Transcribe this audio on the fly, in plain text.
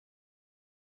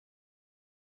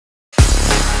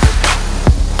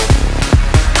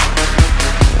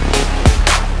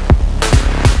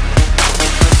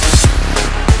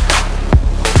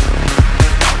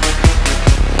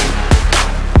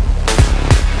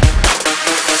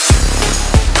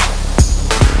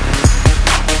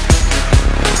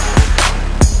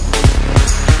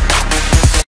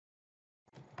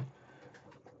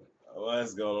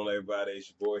everybody? It's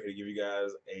your boy here to give you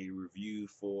guys a review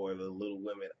for the Little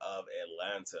Women of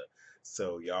Atlanta.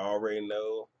 So y'all already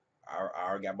know I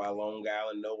already got my Long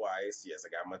Island no ice. Yes, I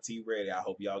got my tea ready. I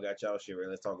hope y'all got y'all shit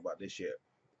ready. Let's talk about this shit.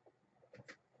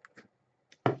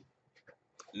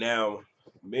 Now,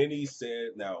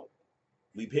 now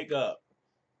we pick up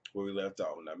where we left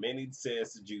off. Now, Minnie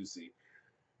says to Juicy,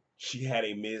 she had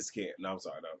a miscarriage. No, I'm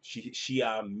sorry, no. She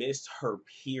missed her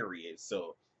period.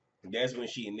 So that's when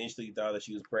she initially thought that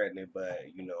she was pregnant, but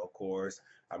of course,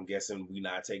 I'm guessing we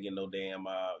not taking no damn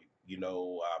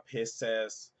piss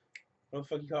test. What the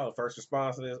fuck you call it? First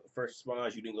response to this? First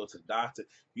response, you didn't go to the doctor,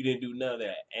 you didn't do none of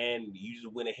that, and you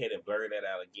just went ahead and blurred that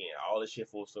out again. All this shit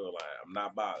full storyline. I'm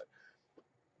not bothered.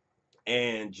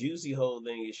 And Juicy whole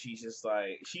thing is she's just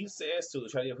like, she says to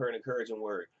try to give her an encouraging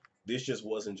word. This just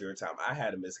wasn't your time. I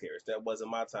had a miscarriage. That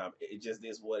wasn't my time. It just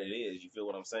is what it is. You feel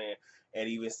what I'm saying? And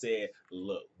even said,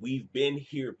 look, we've been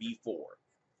here before.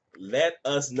 Let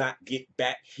us not get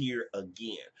back here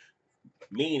again.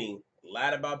 Meaning,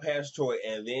 lied about Pastor Troy,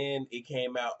 and then it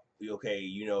came out, okay,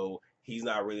 he's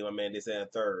not really my man, this and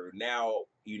third. Now,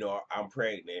 I'm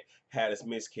pregnant, had this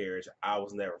miscarriage, I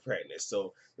was never pregnant.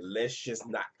 So let's just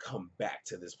not come back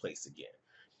to this place again.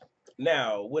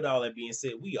 Now, with all that being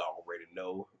said, we already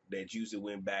know that Juicy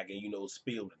went back and,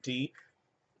 spilled the tea.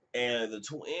 And the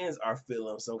twins are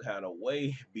feeling some kind of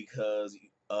way because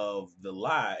of the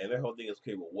lie. And their whole thing is,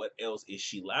 okay, well, what else is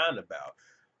she lying about?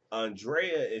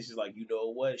 Andrea is just like, you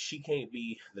know what? She can't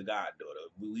be the goddaughter.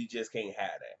 We just can't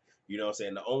have that. You know what I'm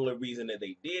saying? The only reason that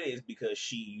they did it is because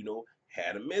she,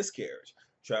 had a miscarriage.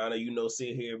 Trying to,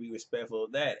 sit here and be respectful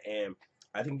of that. And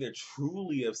I think they're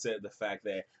truly upset at the fact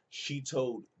that she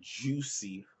told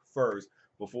Juicy first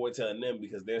before telling them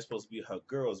because they're supposed to be her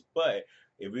girls. But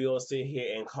if we all sit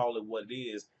here and call it what it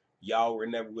is, y'all were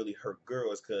never really her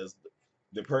girls because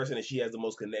the person that she has the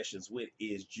most connections with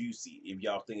is Juicy, if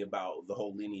y'all think about the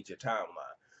whole lineage of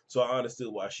timeline. So I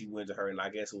understood why she went to her, and I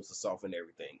guess it was to soften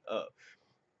everything up.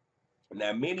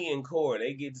 Now, Minnie and Cora,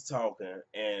 they get to talking,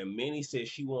 and Minnie says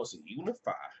she wants to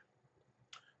unify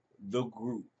the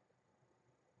group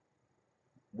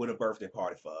with a birthday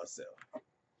party for herself.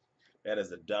 That is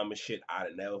the dumbest shit I'd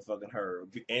have never fucking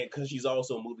heard. And because she's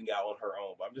also moving out on her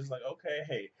own. But I'm just like, okay,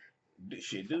 hey,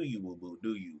 shit, do you, boo boo?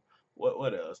 Do you?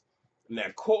 What else? Now,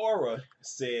 Cora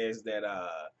says that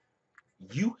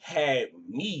you had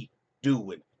me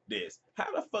doing this. How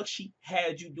the fuck she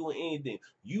had you doing anything?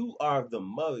 You are the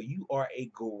mother. You are a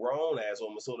grown ass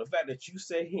woman. So the fact that you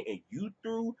sat here and you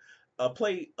threw a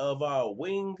plate of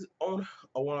wings on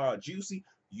our Juicy,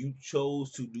 you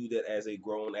chose to do that as a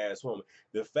grown ass woman.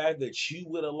 The fact that you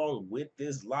went along with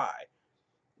this lie,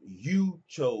 you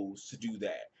chose to do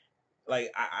that.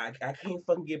 Like I can't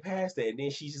fucking get past that. And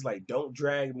then she's just like, don't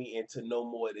drag me into no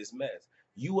more of this mess.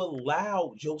 You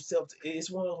allowed yourself to, it's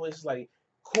one of those like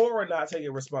Cora not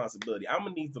taking responsibility. I'm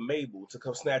gonna need for Mabel to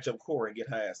come snatch up Cora and get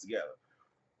her ass together.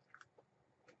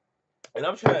 And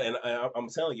I'm trying, and I'm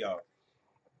telling y'all,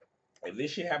 if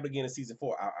this shit happen again in season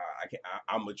 4,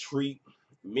 I'm gonna treat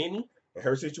Minnie and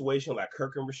her situation like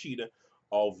Kirk and Rashida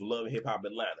of Love and Hip Hop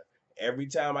Atlanta. Every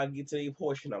time I get to a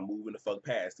portion, I'm moving the fuck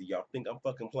past it. Y'all think I'm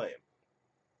fucking playing?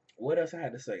 What else I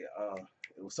had to say?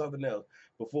 It was something else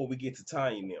before we get to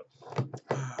Tanya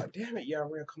now. Damn it,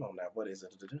 Yarell, come on now. What is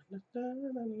it?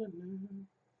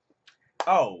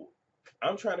 Oh,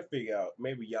 I'm trying to figure out.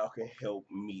 Maybe y'all can help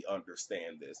me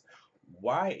understand this.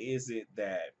 Why is it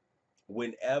that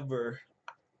whenever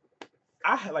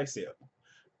like I said,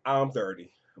 I'm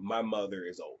 30, my mother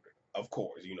is older. Of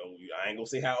course, I ain't gonna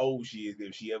say how old she is.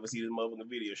 If she ever see this motherfucking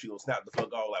video, she gonna snap the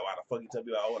fuck off like, why the fuck you tell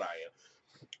me how old I am?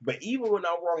 But even when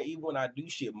I'm wrong, even when I do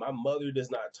shit, my mother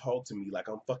does not talk to me like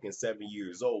I'm fucking 7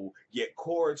 years old. Yet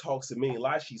Cora talks to me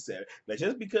like she's 7. Now,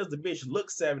 just because the bitch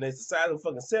looks 7 and it's the size of a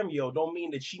fucking 7-year-old, don't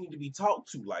mean that she need to be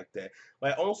talked to like that.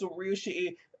 Like on some real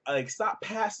shit, like stop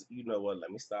passing. You know what?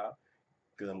 Let me stop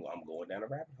because I'm going down a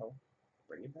rabbit hole.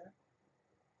 Bring it back.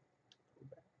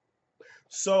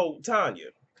 So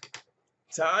Tanya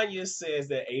says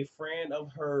that a friend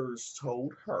of hers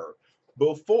told her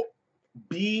before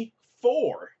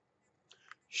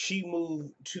she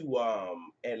moved to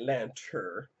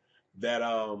Atlanta that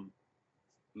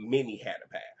Minnie had a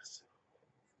pass.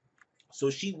 So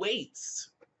she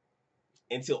waits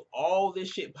until all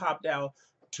this shit popped out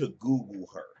to Google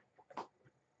her.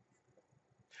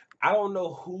 I don't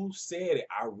know who said it.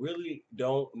 I really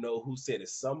don't know who said it.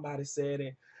 Somebody said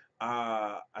it.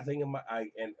 I think and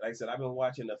like I said, I've been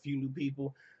watching a few new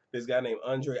people. This guy named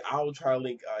Andre. I will try to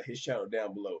link his channel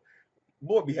down below.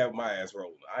 Boy, be having my ass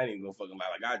rolling. I ain't even gonna fucking lie.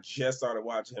 Like I just started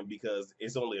watching him because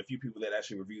it's only a few people that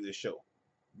actually review this show,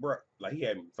 bruh. Like he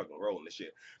had me fucking rolling this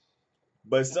shit.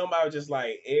 But somebody was just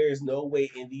like, there's no way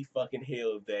in the fucking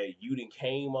hell that you didn't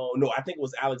came on. No, I think it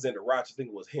was Alexander Roach. I think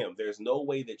it was him. There's no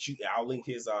way that you. I'll link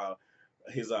his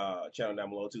channel down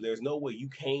below too. There's no way you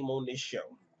came on this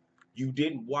show. You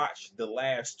didn't watch the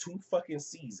last 2 fucking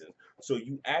seasons, so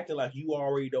you acted like you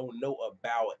already don't know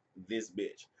about this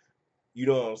bitch. You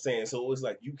know what I'm saying? So it was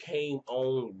like you came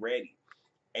on ready.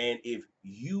 And if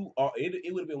you are,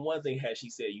 it would have been one thing had she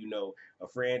said, a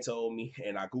friend told me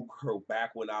and I Googled her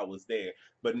back when I was there.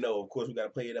 But no, of course, we got to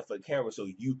play it up for the camera. So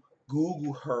you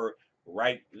Google her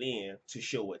right then to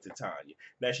show it to Tanya.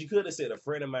 Now, she could have said, a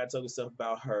friend of mine told me stuff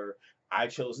about her. I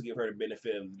chose to give her the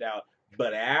benefit of the doubt.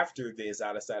 But after this,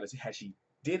 I decided to, had she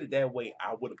did it that way,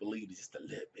 I would have believed it just a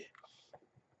little bit.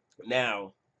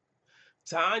 Now,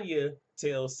 Tanya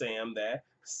tells Sam that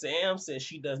Sam says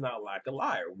she does not like a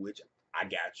liar, which I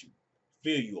got you.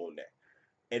 Feel you on that.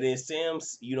 And then Sam,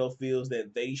 feels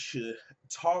that they should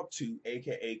talk to,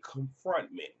 aka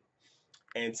confront men.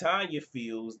 And Tanya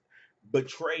feels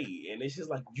betrayed. And it's just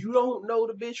like, you don't know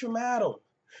the bitch from Adam.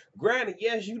 Granted,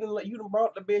 yes, you done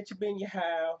brought the bitch up in your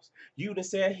house. You done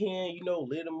sat here and,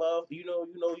 lit them up. You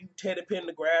teddy pin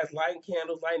the grass, lighting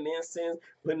candles, lighting incense,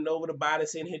 putting over the body,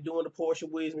 sitting here doing the Portia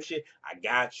Williams shit. I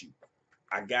got you.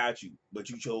 But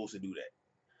you chose to do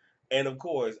that. And of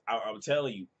course, I'm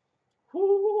telling you,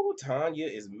 Tanya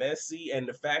is messy. And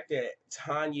the fact that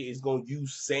Tanya is going to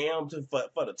use Sam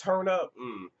for the turn up,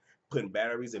 putting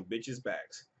batteries in bitches'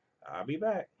 backs. I'll be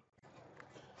back.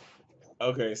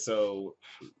 Okay, so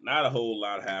not a whole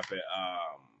lot happened.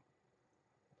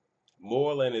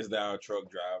 Moreland is now a truck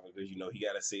driver because he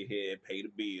got to sit here and pay the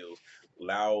bills.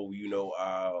 Allow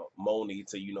Moni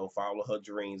to follow her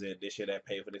dreams and this shit that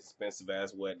pay for this expensive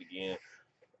ass wedding again.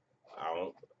 I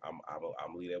don't.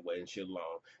 I'm leave that wedding shit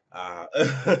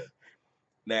alone.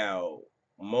 Now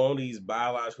Moni's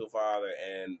biological father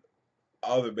and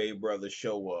other baby brother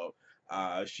show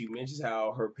up. She mentions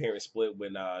how her parents split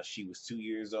when she was 2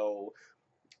 years old.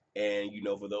 And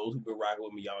for those who've been rocking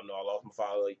with me, y'all know I lost my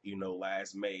father,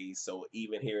 last May. So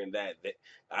even hearing that,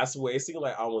 I swear it seems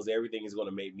like almost everything is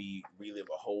gonna make me relive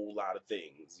a whole lot of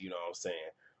things. You know what I'm saying?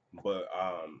 But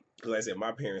because like I said,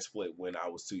 my parents split when I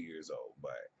was 2 years old.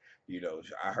 But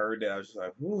I heard that I was just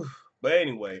like, whew. But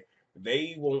anyway,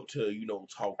 they want to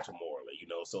talk to Morley.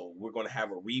 So we're gonna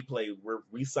have a replay,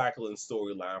 recycling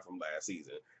storyline from last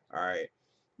season. All right.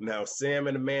 Now Sam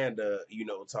and Amanda,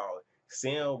 talk.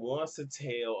 Sam wants to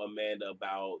tell Amanda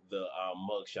about the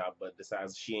mugshot, but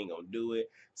decides she ain't gonna do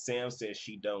it. Sam says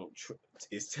she don't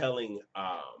is telling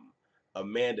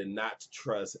Amanda not to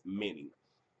trust Minnie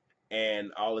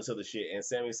and all this other shit. And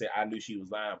Sammy said, I knew she was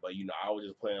lying, but I was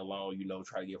just playing along,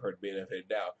 trying to give her the benefit of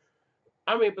the doubt.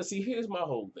 I mean, but see, here's my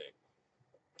whole thing.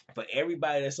 For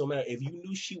everybody that's so mad, if you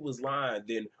knew she was lying,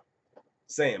 then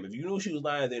Sam, if you knew she was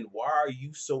lying, then why are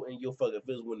you so in your fucking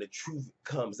feelings when the truth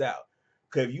comes out?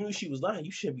 Because if you knew she was lying,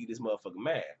 you shouldn't be this motherfucker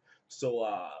mad. So,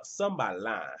 somebody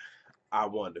lying. I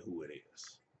wonder who it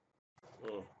is.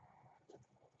 All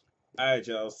right,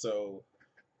 y'all. So,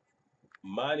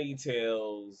 Money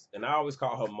tells, and I always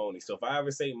call her Moni. So if I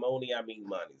ever say Moni, I mean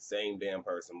Money. Same damn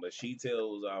person. But she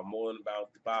tells Morlin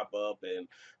about to pop up and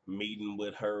meeting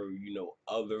with her,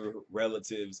 other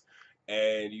relatives.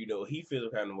 And, he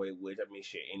feels kind of way, which, I mean,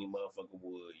 shit, any motherfucker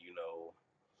would.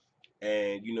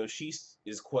 And she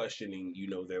is questioning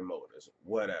their motives,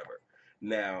 whatever.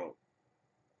 Now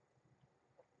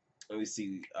let me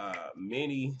see.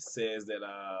 Minnie says that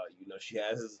she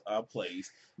has a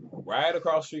place right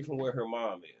across the street from where her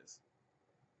mom is,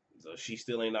 so she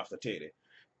still ain't off the titty.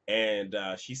 And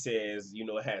she says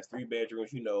it has 3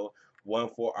 bedrooms, one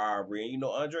for Aubrey. And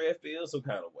Andrea feels some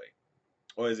kind of way,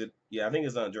 or is it? Yeah, I think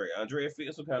it's Andrea. Andrea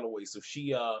feels some kind of way, so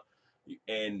she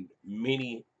and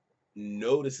Minnie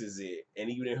notices it, and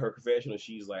even in her confessional,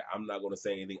 she's like, "I'm not going to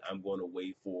say anything. I'm going to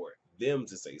wait for them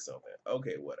to say something."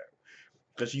 Okay, whatever.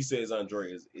 Because she says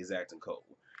Andrea is acting cold.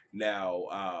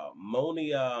 Now,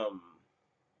 Moni,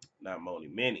 not Moni,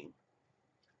 Minnie,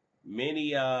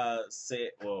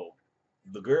 said, well,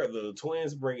 the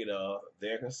twins bring it up,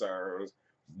 their concerns.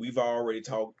 We've already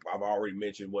talked. I've already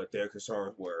mentioned what their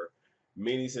concerns were.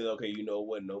 Minnie said, "Okay, you know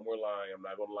what? No more lying. I'm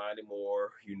not gonna lie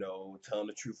anymore. Telling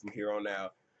the truth from here on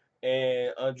out."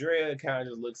 And Andrea kind of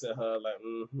just looks at her like,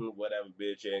 whatever,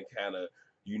 bitch, and kind of,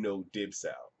 dips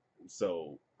out.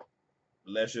 So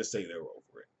let's just say they're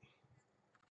over it.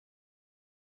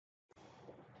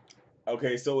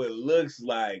 Okay, so it looks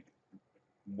like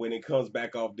when it comes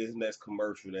back off this next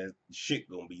commercial, that shit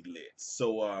gonna be lit.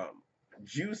 So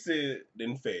Juicy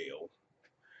didn't fail,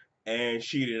 and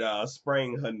she did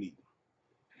sprain her knee.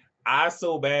 I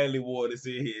so badly wanted to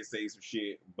sit here and say some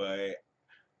shit, but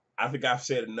I think I've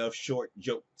said enough short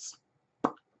jokes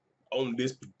on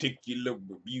this particular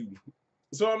review,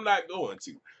 so I'm not going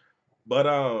to. But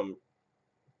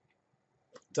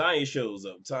Tanya shows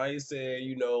up. Tanya said,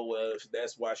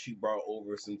 that's why she brought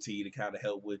over some tea to kind of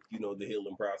help with, the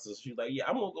healing process. She's like, yeah,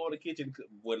 I'm gonna go in the kitchen.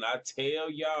 When I tell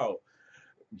y'all,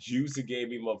 Juicy gave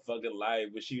me my fucking life,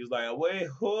 but she was like, wait,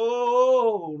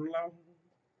 hold on.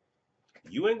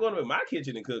 You ain't going to my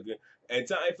kitchen and cooking. And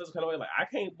Tanya feels kind of way like I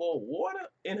can't boil water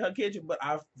in her kitchen, but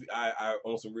I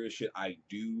on some real shit, I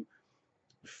do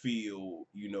feel,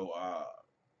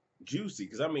 juicy.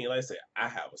 Because I mean, like I said, I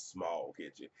have a small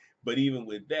kitchen, but even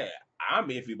with that, I'm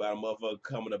iffy about a motherfucker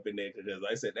coming up in there because,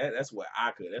 like I said, that's what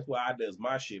I could. That's why I does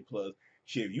my shit. Plus,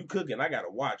 shit, if you cooking, I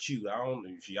gotta watch you. I don't.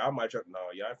 Y'all might try.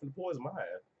 No, y'all ain't finna poison my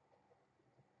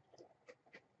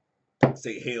ass.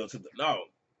 Say hell to the no.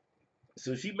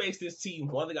 So she makes this tea.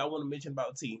 One thing I want to mention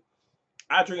about tea,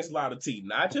 I drink a lot of tea,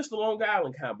 not just the Long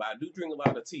Island kind, but I do drink a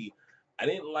lot of tea. I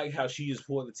didn't like how she just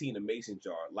poured the tea in a mason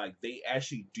jar. Like they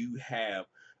actually do have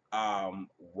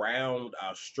round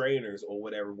strainers or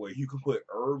whatever where you can put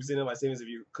herbs in it. Like say if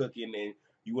you're cooking and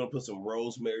you want to put some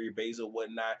rosemary, basil,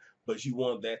 whatnot, but you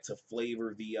want that to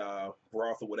flavor the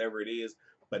broth or whatever it is,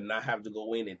 but not have to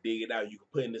go in and dig it out. You can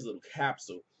put in this little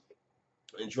capsule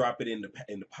and drop it in the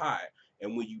pot.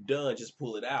 And when you done, just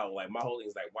pull it out. Like my whole thing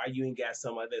is like, why you ain't got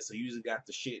something like that? So you just got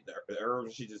the shit, the herbs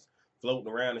and shit just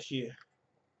floating around and shit.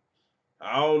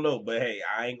 I don't know, but hey,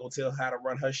 I ain't gonna tell how to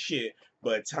run her shit.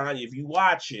 But Tanya, if you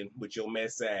watching with your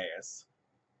mess ass,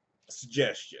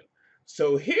 suggestion.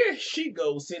 So here she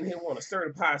goes sitting here on a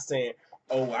stirring pot saying,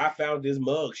 "Oh, I found this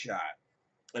mug shot,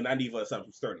 and I need for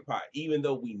something stirring pot, even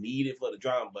though we need it for the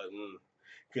drama, but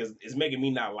because it's making me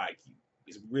not like you.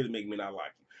 It's really making me not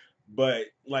like you. But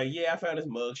like, yeah, I found this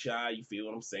mugshot. You feel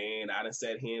what I'm saying? I done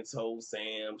sat here and told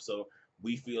Sam, so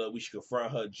we feel like we should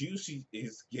confront her. Juicy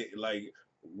is get like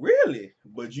really,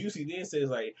 but Juicy then says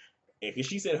like, and cause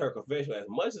she said her confession, as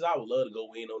much as I would love to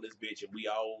go in on this bitch and we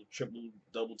all triple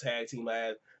double tag team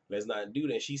ass, let's not do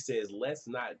that. She says let's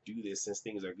not do this since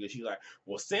things are good. She's like,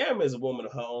 well, Sam is a woman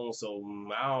of her own, so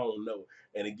I don't know.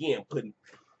 And again, putting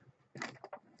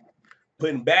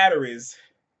batteries,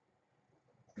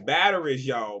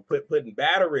 y'all, putting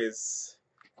batteries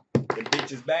in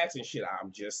bitches' backs and shit.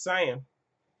 I'm just saying.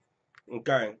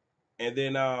 Okay. And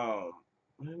then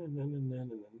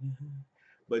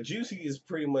but Juicy is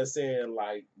pretty much saying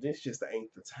like this just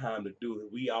ain't the time to do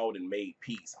it. We all done made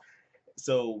peace.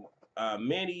 So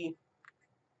Minnie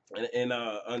and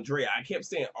Andrea, I kept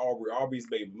saying Aubrey's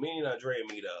baby. Minnie and Andrea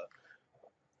meet up.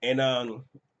 And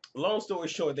long story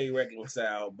short, they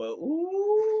reconciled. But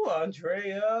ooh,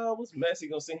 Andrea was messy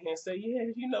gonna sit here and say,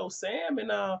 yeah, Sam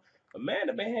and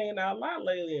Amanda been hanging out a lot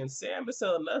lately, and Sam is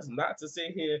telling us not to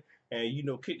sit here and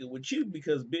kick it with you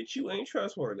because bitch, you ain't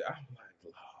trustworthy. I'm like,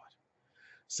 Lord.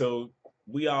 So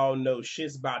we all know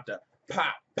shit's about to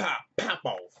pop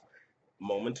off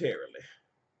momentarily.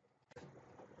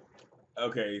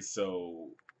 Okay, so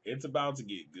it's about to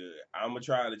get good. I'm gonna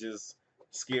try to just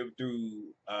skip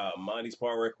through Monty's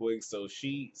part real quick. So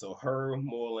her,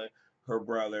 Moreland, her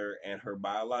brother, and her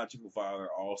biological father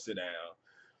all sit down,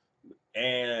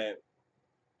 and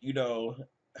you know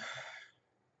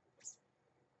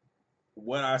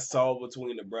what I saw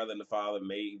between the brother and the father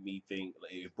made me think.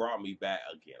 Like, it brought me back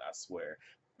again. I swear,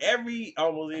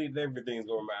 almost everything's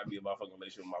gonna remind me of my fucking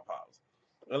relationship with my pops.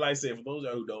 And like I said, for those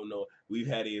of you who don't know, we've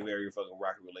had a very fucking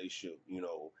rocky relationship.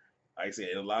 Like I said,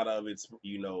 and a lot of it's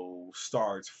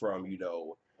starts from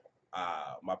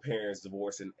my parents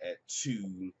divorcing at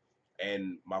 2,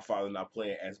 and my father not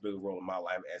playing as big a role in my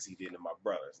life as he did in my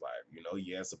brother's life.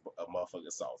 Yes, a motherfucker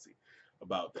salty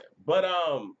about that, but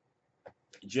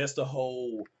just the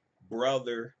whole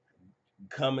brother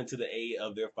coming to the aid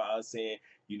of their father, saying,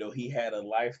 he had a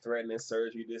life-threatening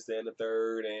surgery, this, that, and the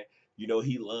third, and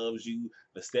he loves you.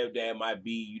 The stepdad might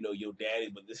be, your daddy,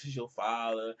 but this is your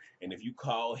father, and if you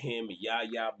call him and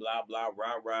yah blah blah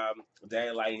rah rah,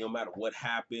 dad, like, no matter what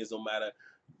happens, no matter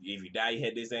if you die, you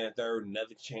had this, that, and the third, nothing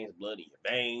can change blood in your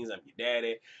veins. I'm your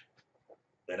daddy.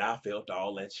 And I felt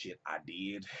all that shit. I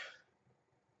did,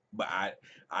 but I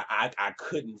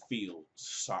couldn't feel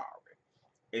sorry,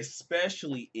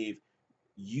 especially if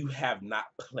you have not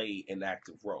played an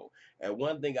active role. And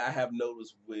one thing I have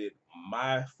noticed with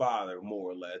my father,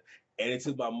 more or less, and it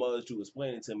took my mother to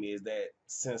explain it to me, is that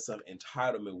sense of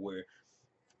entitlement where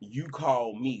you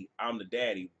call me, I'm the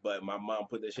daddy, but my mom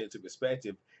put that shit into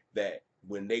perspective that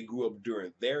when they grew up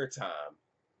during their time,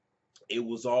 it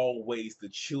was always the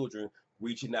children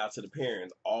reaching out to the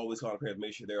parents, always calling the parents,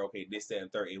 make sure they're okay, this, that,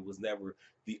 and third. It was never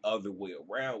the other way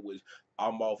around, which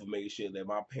I'm all for making sure that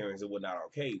my parents and whatnot are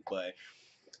okay. But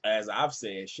as I've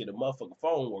said, shit, a motherfucking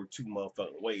phone work two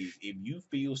motherfucking ways. If you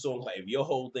feel so like, if your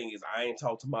whole thing is I ain't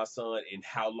talked to my son in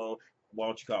how long, why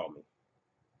don't you call me?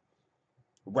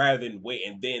 Rather than wait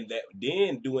and then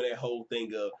doing that whole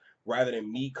thing of rather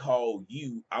than me call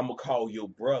you, I'm gonna call your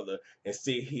brother and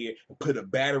sit here and put a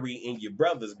battery in your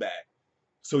brother's back.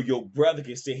 So your brother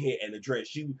can sit here and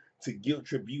address you to guilt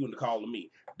trip you into calling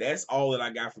me. That's all that I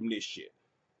got from this shit.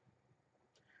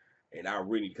 And I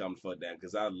really come to fuck down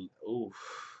because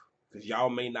because y'all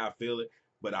may not feel it,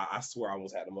 but I swear I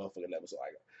almost had a motherfucking episode.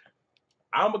 Like,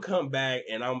 I'm gonna come back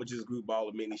and I'm gonna just group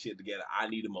all the mini shit together. I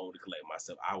need a moment to collect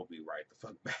myself. I will be right the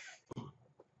fuck back.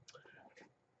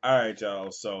 All right,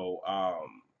 y'all. So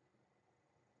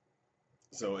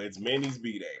it's Minnie's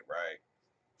B day, right?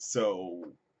 So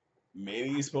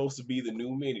Minnie is supposed to be the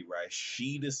new Minnie, right?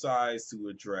 She decides to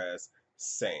address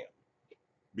Sam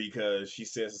because she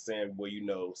says to Sam, "Well, you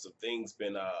know, some things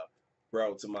been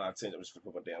brought to my attention." I'm just gonna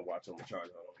put my damn watch on my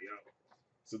charger.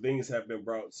 So things have been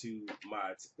brought to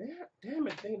my damn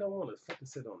it, they don't want to fucking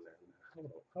sit on that.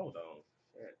 Hold on.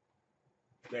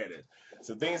 There it is.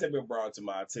 So things have been brought to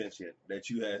my attention that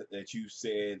you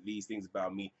said these things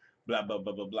about me, blah blah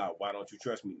blah blah blah. Why don't you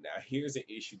trust me? Now here's an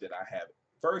issue that I have.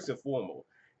 First and foremost,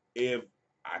 if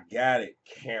I got it,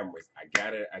 cameras, I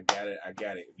got it.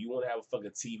 If you want to have a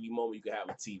fucking TV moment, you can have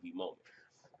a TV moment.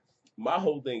 My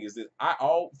whole thing is this: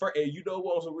 and you know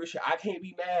what, on some real shit, I can't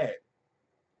be mad.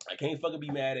 I can't fucking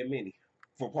be mad at Minnie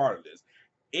for part of this.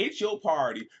 It's your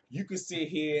party. You can sit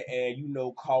here and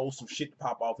cause some shit to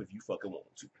pop off if you fucking want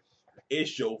to.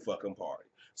 It's your fucking party.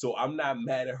 So I'm not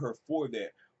mad at her for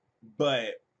that.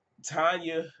 But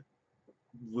Tanya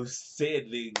was said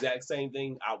the exact same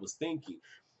thing I was thinking.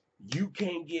 You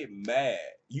can't get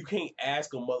mad. You can't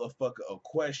ask a motherfucker a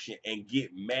question and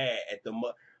get mad at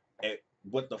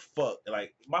what the fuck.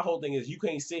 Like, my whole thing is you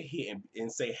can't sit here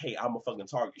and say, hey, I'm a fucking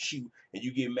target shoot, and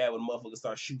you get mad when a motherfucker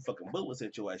starts shooting fucking bullets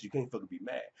at your ass. You can't fucking be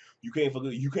mad. You can't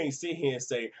sit here and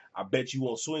say, I bet you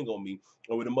won't swing on me,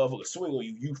 or when a motherfucker swing on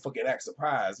you, you fucking act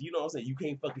surprised. You know what I'm saying? You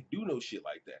can't fucking do no shit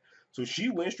like that. So she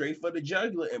went straight for the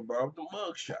jugular and brought up the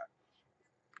mugshot.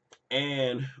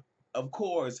 And of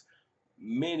course,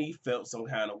 Minnie felt some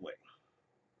kind of way.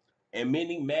 And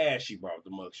Minnie mad she brought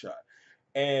the mugshot.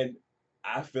 And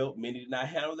I felt Minnie did not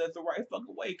handle that the right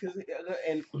fucking way. Because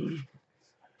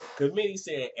Minnie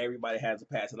said everybody has a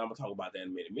past. And I'm going to talk about that in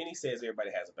a minute. Minnie says everybody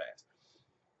has a past.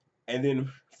 And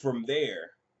then from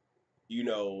there,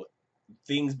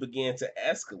 things began to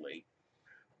escalate.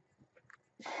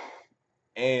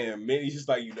 And Minnie's just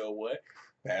like, you know what?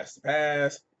 Past the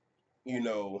past. I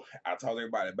told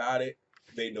everybody about it.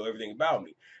 They know everything about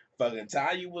me. Fucking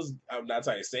Tanya I'm not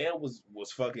telling you, Sam was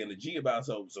fucking the G about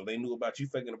so they knew about you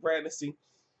faking the pregnancy.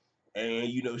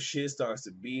 And shit starts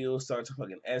to build, starts to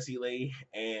fucking escalate,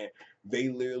 and they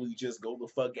literally just go the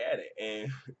fuck at it.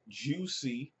 And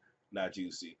not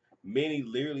Juicy, Minnie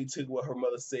literally took what her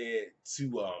mother said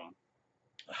to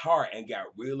heart and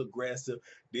got real aggressive,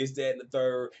 this, that, and the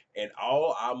third. And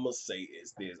all I must say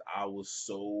is this: I was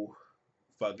so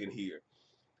fucking here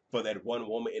for that one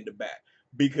woman in the back.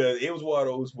 Because it was one of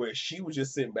those where she was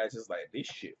just sitting back, just like, this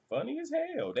shit funny as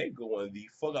hell. They going the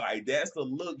fuck, like, that's the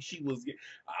look she was getting.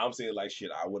 I'm saying, like,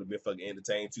 shit, I would have been fucking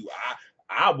entertained too.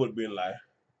 I would have been like,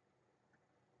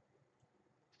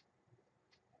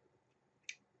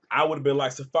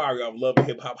 Safari of Love and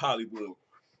Hip Hop Hollywood,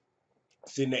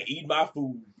 sitting there eating my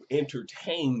food,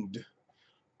 entertained.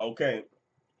 Okay,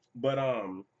 but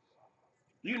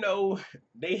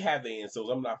they have the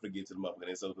insults. I'm not gonna get to the motherfucking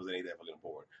insults because it ain't that fucking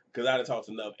important. Because I done talked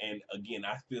enough, and again,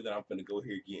 I feel that I'm gonna go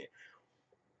here again.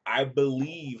 I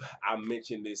believe I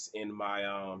mentioned this in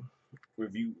my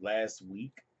review last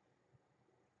week.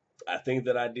 I think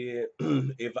that I did.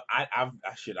 If I'm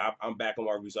back on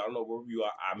my review, so I don't know what review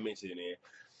I mentioned it in.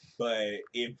 But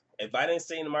if I didn't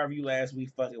say in my review last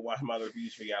week, fucking watch my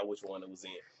reviews, figure out which one it was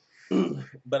in.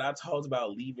 But I talked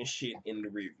about leaving shit in the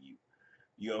review.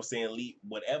 You know what I'm saying? Leave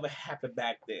whatever happened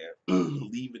back there,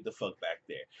 leave it the fuck back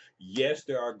there. Yes,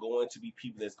 there are going to be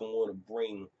people that's going to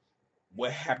bring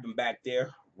what happened back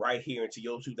there right here into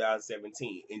your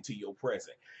 2017, into your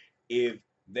present. If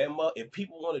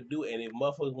people want to do it, and if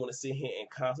motherfuckers want to sit here and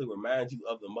constantly remind you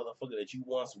of the motherfucker that you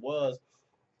once was,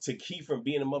 to keep from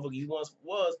being the motherfucker you once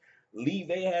was, leave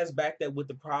their ass back there with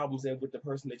the problems and with the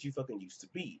person that you fucking used to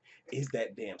be. It's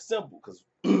that damn simple. Because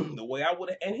the way I would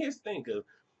have, and here's the thing, because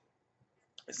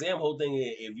Sam whole thing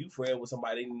is, if you friend with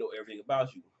somebody, they know everything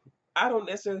about you. I don't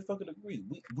necessarily fucking agree.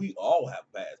 We all have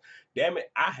past. Damn it,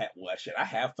 I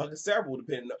have fucking several,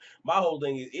 depending on my whole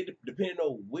thing is it depending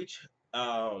on which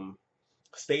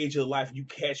stage of life you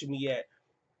catch me at.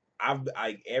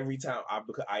 every time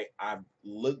I've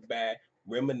looked back,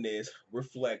 reminisced,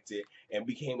 reflected, and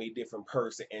became a different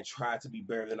person and tried to be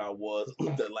better than I was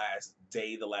the last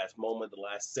day, the last moment, the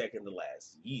last second, the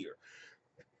last year.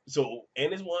 So,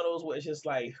 and it's one of those where it's just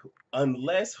like,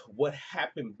 unless what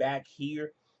happened back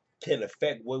here can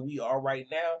affect where we are right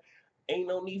now, ain't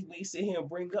no need for me to sit here and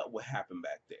bring up what happened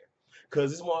back there.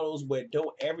 Cause it's one of those where don't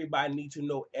everybody need to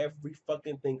know every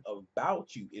fucking thing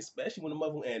about you, especially when the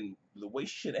mother and the way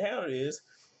she should have handled it is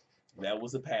that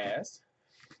was the past.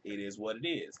 It is what it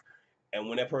is. And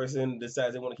when that person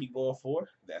decides they want to keep going forward,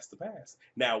 that's the past.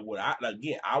 Now,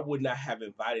 I would not have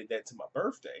invited that to my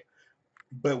birthday,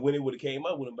 but when it would have came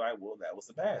up, would have been like, well, that was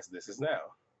the past. This is now.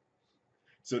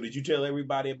 So did you tell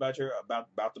everybody about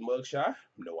about the mugshot?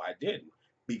 No, I didn't,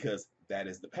 because that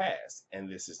is the past, and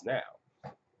this is now.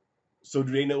 So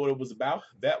do they know what it was about?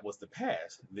 That was the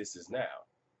past. This is now.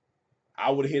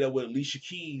 I would have hit up with Alicia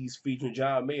Keys featuring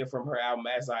John Mayer from her album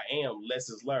As I Am,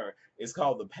 Lessons Learned. It's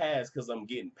called The Past because I'm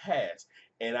getting past,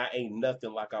 and I ain't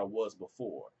nothing like I was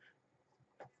before.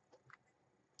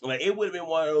 Like it would have been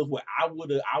one of those where I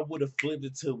would have flipped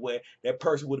it to where that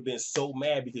person would have been so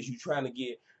mad because you trying to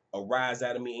get a rise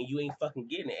out of me and you ain't fucking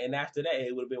getting it. And after that,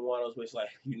 it would have been one of those where it's like,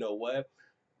 you know what?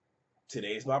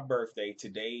 Today's my birthday.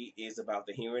 Today is about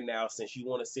the here and now. Since you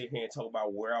want to sit here and talk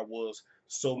about where I was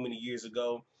so many years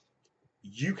ago,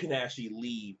 you can actually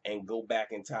leave and go back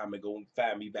in time and go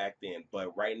find me back then.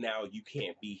 But right now, you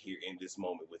can't be here in this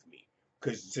moment with me.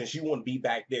 Because since you want to be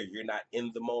back there, you're not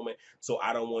in the moment. So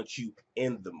I don't want you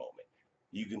in the moment.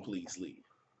 You can please leave.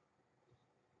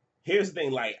 Here's the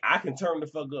thing, like, I can turn the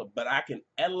fuck up, but I can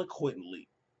eloquently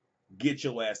get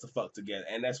your ass the fuck together.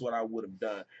 And that's what I would have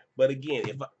done. But again,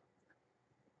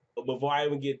 before I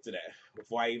even get to that,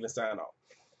 before I even sign off,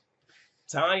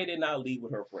 Tanya did not leave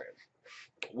with her friend,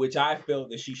 which I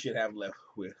felt that she should have left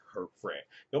with her friend.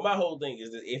 You know, my whole thing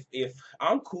is that if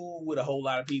I'm cool with a whole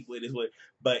lot of people, it is what.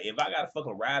 But if I got to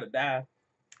fucking ride or die,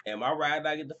 and my ride or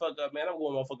die get the fuck up, man, I'm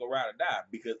going to fucking ride or die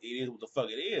because it is what the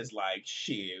fuck it is. Like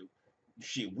shit,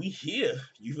 we here.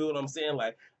 You feel what I'm saying?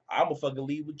 Like I'm gonna fucking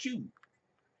leave with you,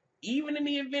 even in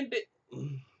the event that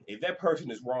if that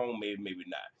person is wrong, maybe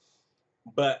not.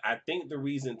 But I think the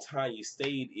reason Tanya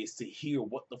stayed is to hear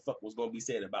what the fuck was gonna be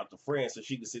said about the friend, so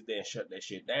she could sit there and shut that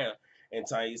shit down. And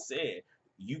Tanya said,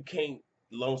 "You can't."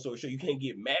 Long story short, you can't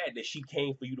get mad that she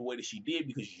came for you the way that she did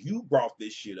because you brought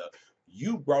this shit up.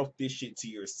 You brought this shit to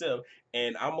yourself,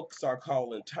 and I'm gonna start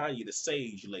calling Tanya the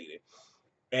Sage Lady.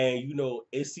 And you know,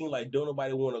 it seemed like don't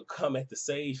nobody want to come at the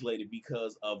Sage Lady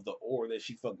because of the aura that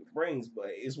she fucking brings. But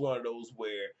it's one of those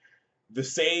where the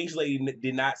Sage Lady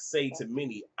did not say to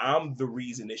Minnie, I'm the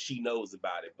reason that she knows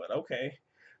about it. But okay,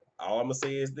 all I'm gonna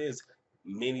say is this: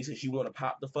 Minnie, since you want to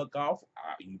pop the fuck off,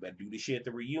 you better do this shit at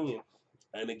the reunion.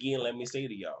 And again, let me say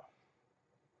to y'all,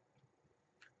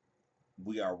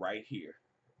 we are right here.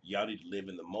 Y'all need to live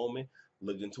in the moment,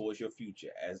 looking towards your future.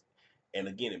 And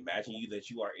again, imagine that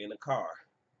you are in a car.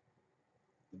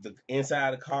 The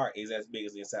inside of the car is as big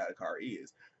as the inside of the car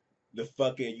is. The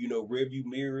fucking, rear view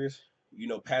mirrors,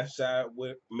 passenger side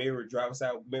mirror, driver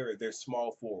side mirror, they're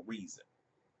small for a reason.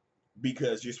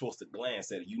 Because you're supposed to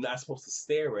glance at it. You're not supposed to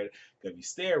stare at it. Because if you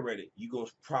stare at it, you're going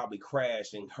to probably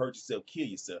crash and hurt yourself, kill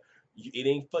yourself. It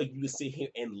ain't for you to sit here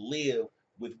and live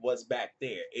with what's back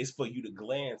there. It's for you to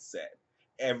glance at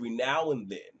every now and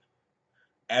then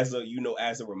as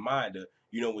a reminder,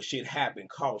 when shit happen,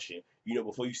 caution,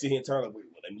 before you sit here and turn like, well,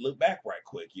 let me look back right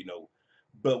quick.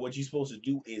 But what you're supposed to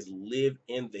do is live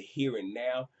in the here and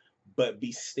now, but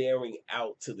be staring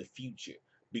out to the future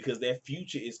because that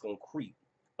future is gonna creep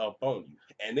up on you,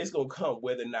 and it's gonna come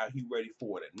whether or not you're ready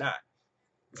for it or not.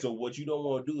 So what you don't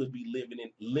want to do is be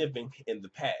living in the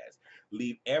past.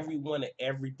 Leave everyone and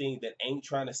everything that ain't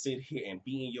trying to sit here and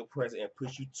be in your present and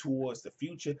push you towards the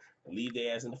future. Leave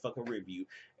their ass in the fucking review.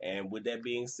 And with that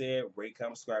being said, rate,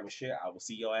 comment, subscribe, and share. I will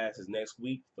see your asses next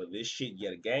week for this shit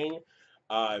yet again.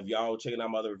 If y'all checking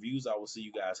out my other reviews, I will see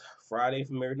you guys Friday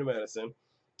for Married to Medicine,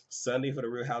 Sunday for the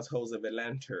Real Households of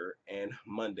Atlanta, and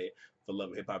Monday for Love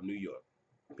and Hip Hop New York.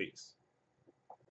 Peace.